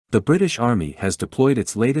The British Army has deployed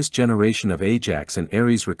its latest generation of AJAX and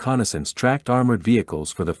ARES reconnaissance tracked armored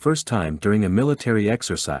vehicles for the first time during a military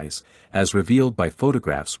exercise, as revealed by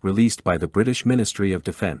photographs released by the British Ministry of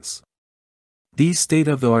Defence. These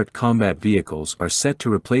state-of-the-art combat vehicles are set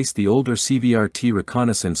to replace the older CVRT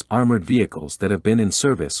reconnaissance armored vehicles that have been in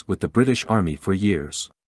service with the British Army for years.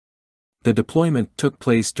 The deployment took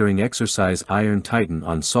place during exercise Iron Titan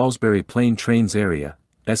on Salisbury Plain Trains Area,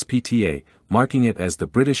 SPTA, marking it as the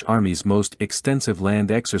British Army's most extensive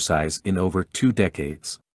land exercise in over 2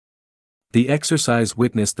 decades. The exercise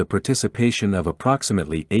witnessed the participation of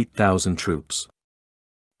approximately 8,000 troops.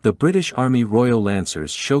 The British Army Royal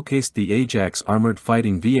Lancers showcased the AJAX armored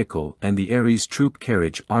fighting vehicle and the ARES troop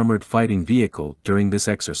carriage armored fighting vehicle during this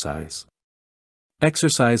exercise.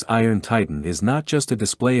 Exercise Iron Titan is not just a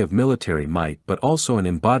display of military might but also an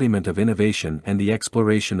embodiment of innovation and the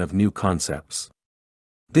exploration of new concepts.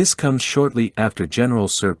 This comes shortly after General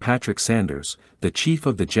Sir Patrick Sanders, the Chief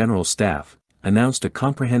of the General Staff, announced a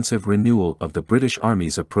comprehensive renewal of the British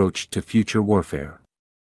Army's approach to future warfare.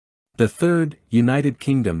 The 3rd United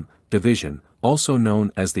Kingdom Division, also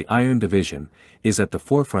known as the Iron Division, is at the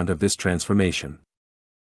forefront of this transformation.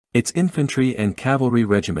 Its infantry and cavalry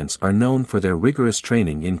regiments are known for their rigorous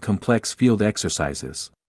training in complex field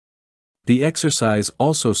exercises. The exercise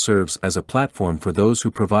also serves as a platform for those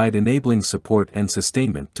who provide enabling support and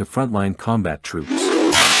sustainment to frontline combat troops.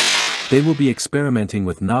 They will be experimenting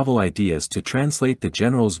with novel ideas to translate the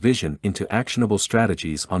general's vision into actionable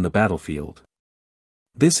strategies on the battlefield.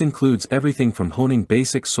 This includes everything from honing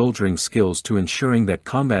basic soldiering skills to ensuring that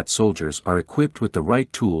combat soldiers are equipped with the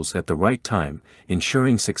right tools at the right time,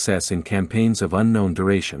 ensuring success in campaigns of unknown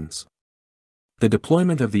durations. The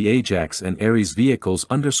deployment of the AJAX and ARES vehicles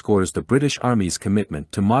underscores the British Army's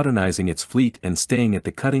commitment to modernizing its fleet and staying at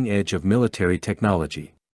the cutting edge of military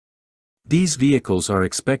technology. These vehicles are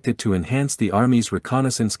expected to enhance the Army's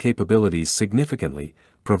reconnaissance capabilities significantly,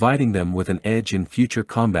 providing them with an edge in future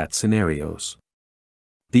combat scenarios.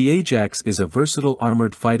 The AJAX is a versatile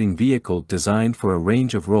armored fighting vehicle designed for a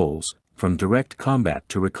range of roles, from direct combat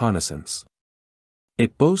to reconnaissance.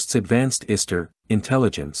 It boasts advanced ISTER,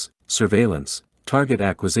 intelligence, surveillance, target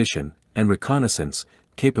acquisition, and reconnaissance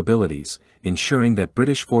capabilities, ensuring that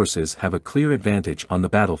British forces have a clear advantage on the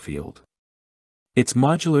battlefield. Its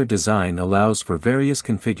modular design allows for various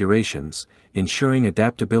configurations, ensuring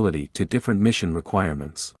adaptability to different mission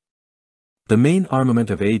requirements. The main armament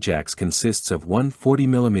of AJAX consists of one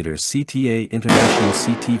 40mm CTA International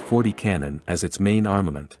CT-40 cannon as its main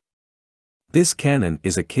armament. This cannon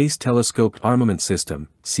is a case-telescoped armament system,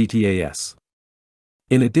 CTAS.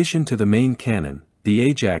 In addition to the main cannon,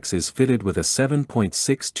 the AJAX is fitted with a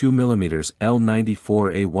 7.62mm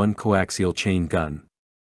L94A1 coaxial chain gun.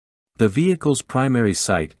 The vehicle's primary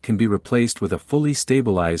sight can be replaced with a fully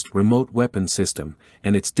stabilized remote weapon system,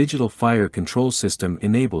 and its digital fire control system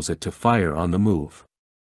enables it to fire on the move.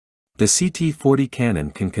 The CT-40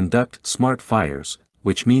 cannon can conduct smart fires,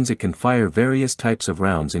 which means it can fire various types of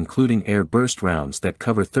rounds including air burst rounds that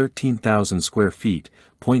cover 13,000 square feet,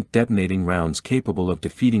 point detonating rounds capable of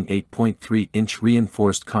defeating 8.3-inch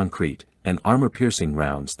reinforced concrete, and armor-piercing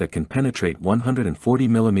rounds that can penetrate 140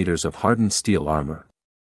 millimeters of hardened steel armor.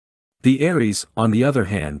 The ARES, on the other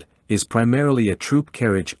hand, is primarily a troop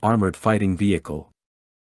carriage armored fighting vehicle.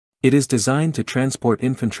 It is designed to transport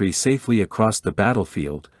infantry safely across the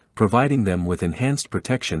battlefield, providing them with enhanced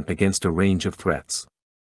protection against a range of threats.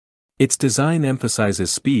 Its design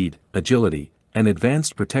emphasizes speed, agility, and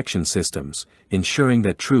advanced protection systems, ensuring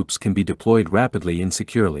that troops can be deployed rapidly and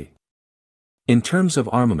securely. In terms of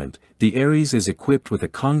armament, the ARES is equipped with a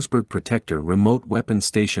Kongsberg Protector remote weapon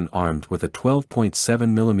station armed with a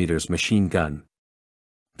 12.7mm machine gun.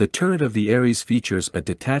 The turret of the ARES features a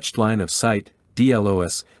detached line of sight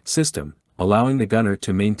 (DLOS) system, allowing the gunner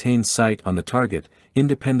to maintain sight on the target,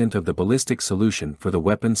 independent of the ballistic solution for the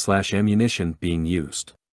weapon/ammunition being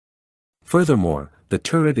used. Furthermore, the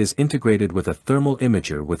turret is integrated with a thermal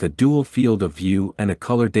imager with a dual field of view and a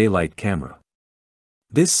color daylight camera.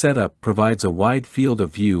 This setup provides a wide field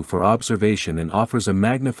of view for observation and offers a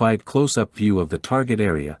magnified close-up view of the target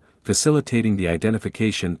area, facilitating the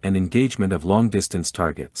identification and engagement of long-distance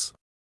targets.